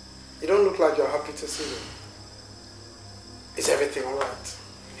 You don't look like you're happy to see me. Is everything alright?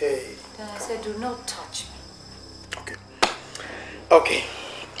 Hey. Then I said, do not touch me. Okay.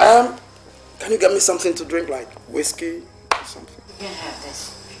 Can you get me something to drink, like whiskey or something? You can have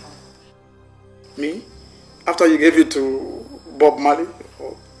this. Me? After you gave it to Bob Marley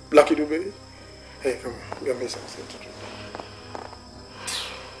or Lucky Dube? Hey, come on, get me something to drink.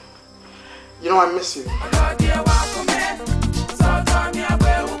 You know I miss you.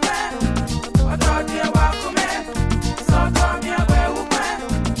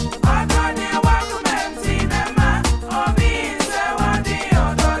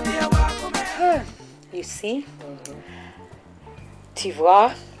 Tu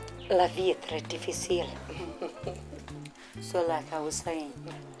vois, la vie est très difficile. So like I was saying,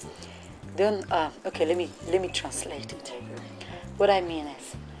 don't, okay, let me translate it. What I mean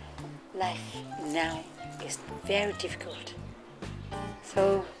is, life now is very difficult.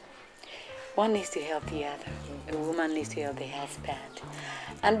 So, one needs to help the other. A woman needs to help the husband.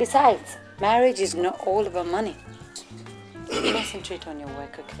 And besides, marriage is not all about money. Concentrate on your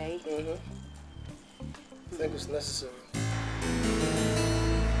work, okay? I think it's necessary.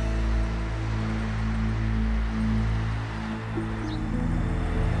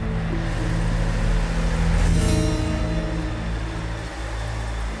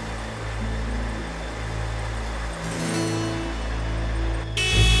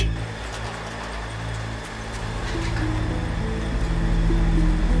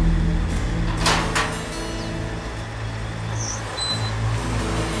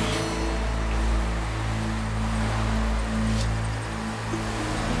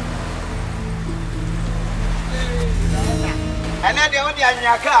 And then the only in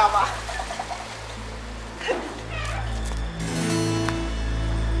your car.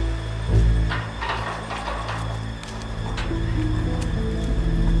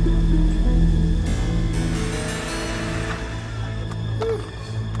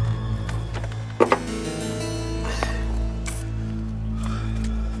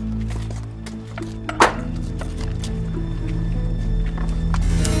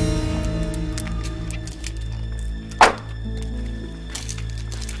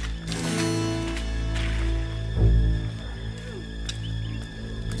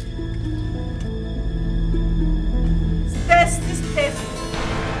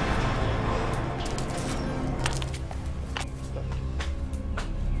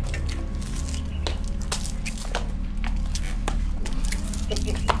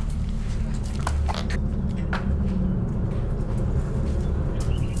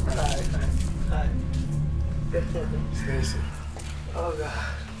 Stacy. Oh God.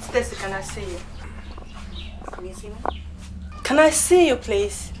 Stacy, can I see you? Can you see me? Can I see you,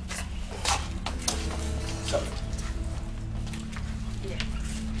 please? Sorry. Yeah.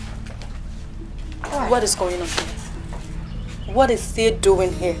 What is going on here? What is he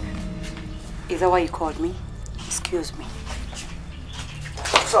doing here? Is that why you called me? Excuse me.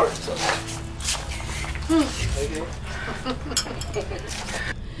 Sorry.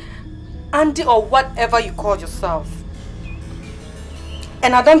 Andy or whatever you call yourself.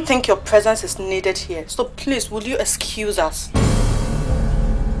 And I don't think your presence is needed here. So please, will you excuse us?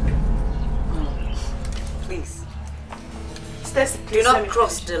 Please. Stacy, please. Do not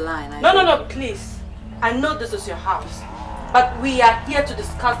cross the line. No, please. I know this is your house. But we are here to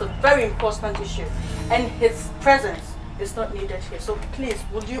discuss a very important issue. And his presence is not needed here. So please,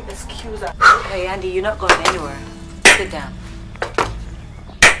 would you excuse us? Okay, Andy, you're not going anywhere. Sit down.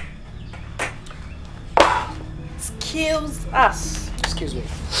 Excuse us. Excuse me.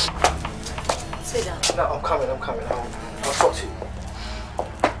 Sit down. No, I'm coming. I'll talk to you.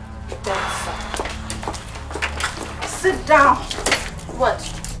 Sit down. What?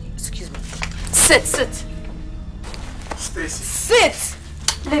 Excuse me. Sit. Stacy. Sit.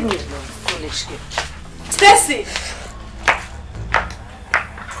 Leave me alone, foolish kid. Stacy.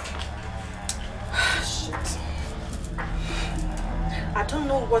 Shit. I don't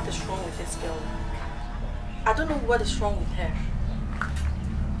know what is wrong with this girl. I don't know what is wrong with her.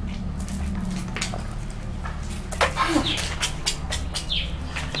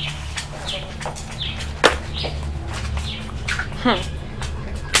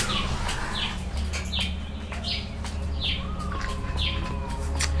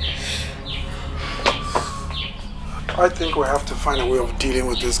 I think we have to find a way of dealing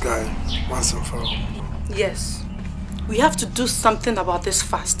with this guy once and for all. Yes. We have to do something about this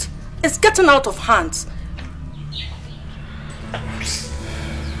fast. It's getting out of hand.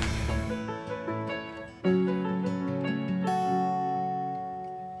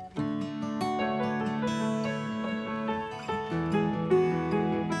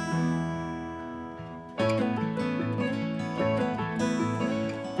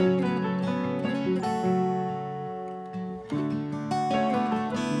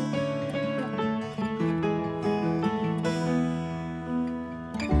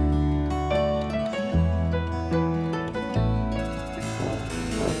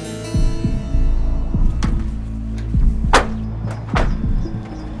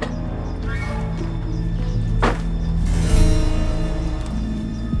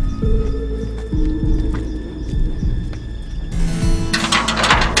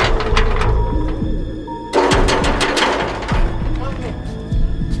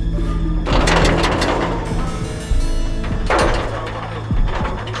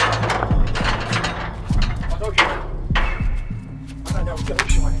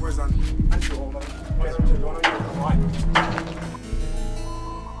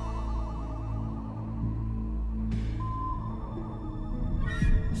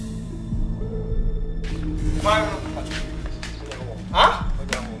 Huh?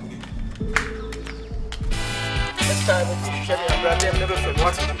 Next time, if you share me a brand, I'm never from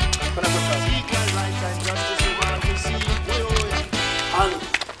what's it?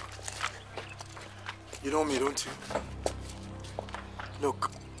 You know me, don't you?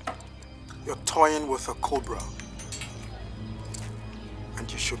 Look, you're toying with a cobra.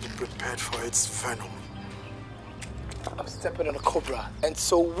 And you should be prepared for its venom. I'm stepping on a cobra. And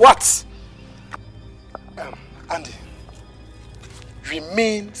so what? Andy.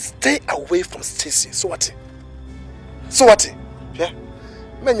 Stay away from Stacy. So what? Yeah?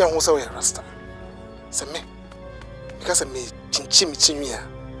 Men yang who say rasta. Say me. Because me chinchimi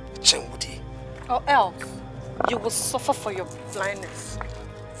chenwudi. Or else you will suffer for your blindness.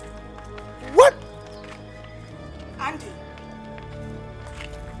 What? Andy.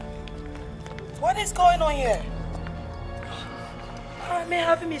 What is going on here? I may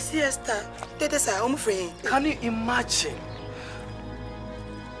have me siesta. That is our friend. Can you imagine?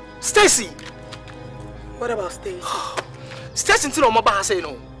 Stacy! What about Stacy? Stacy until Omaba say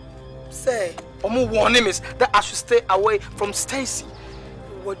no. Say. Omo warning is that I should stay away from Stacy.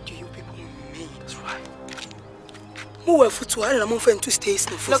 What do you people mean? That's right. Who were for to I'm friend to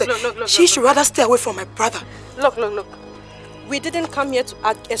Stacy? Look. She should rather stay away from my brother. Look. We didn't come here to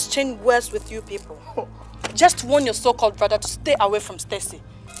exchange words with you people. Just warn your so-called brother to stay away from Stacy.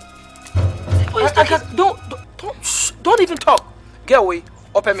 Don't even talk. Get away.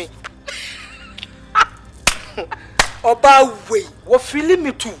 Open me. Oba way. What feeling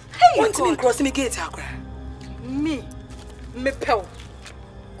me too? Hey, want to cross me gate Me pel.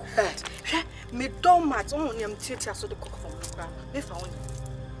 Me don't match on him teacher so the cook from the ground. Me found.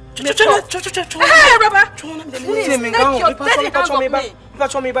 Hey, Rabba!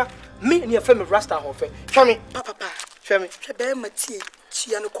 Me and your family Rasta Hofe. Show me. Papa. Show me.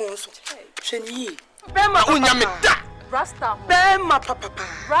 Chiano Consul. Sheni. Bema Unyamida. Rasta. Bema Papa.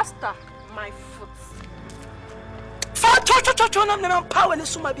 Rasta, my foot. I'm power and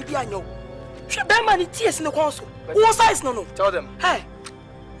Suma Bibiano. Bema the tears in the consul. Who size no? Tell them. Hey,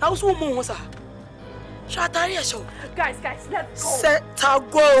 how's woman was that? Shataria show. Guys, let's go. Set a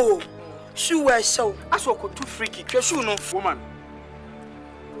go. Shoe wear show. I saw too freaky. You know, woman.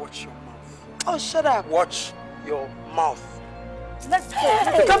 Watch your mouth. Oh, shut up. Watch your mouth. Let's go.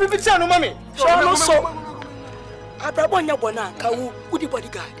 You can't be bitching, no, mommy. I brought one yabona. Kawu, Udi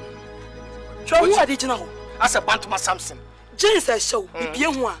bodyguard. Show me what did you know? As a Bantama Samson. James says show. If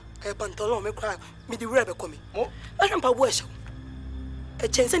you want a pantalon, me cry. Me the rebel coming. I don't know what show. A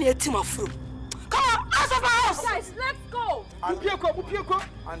chance any team of fruit. Come on, out of my house! Guys, let's go! Andy.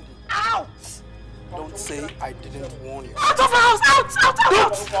 Out! Don't say I didn't warn you. Out of my house! Out!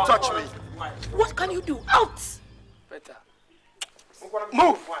 Don't touch me. What can you do? Out! Better.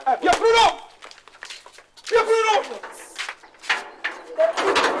 Move! Pia Bruno!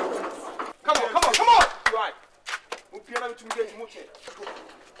 Come on! Right. Don't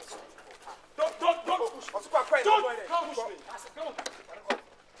push me. Come on.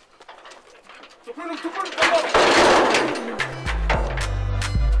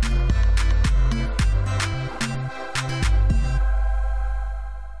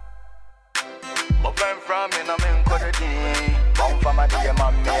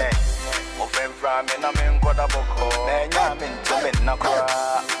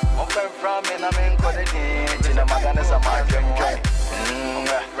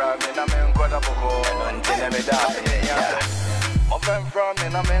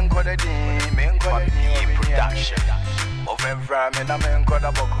 Production. Open from in a man called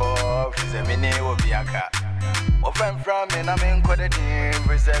a book, Zemini will be a cat. Open from in a man called a team,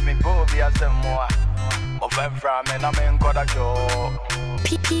 Resemi Bobia some more. Open from in a man called a joke.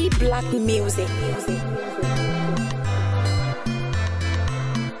 PP Black Music.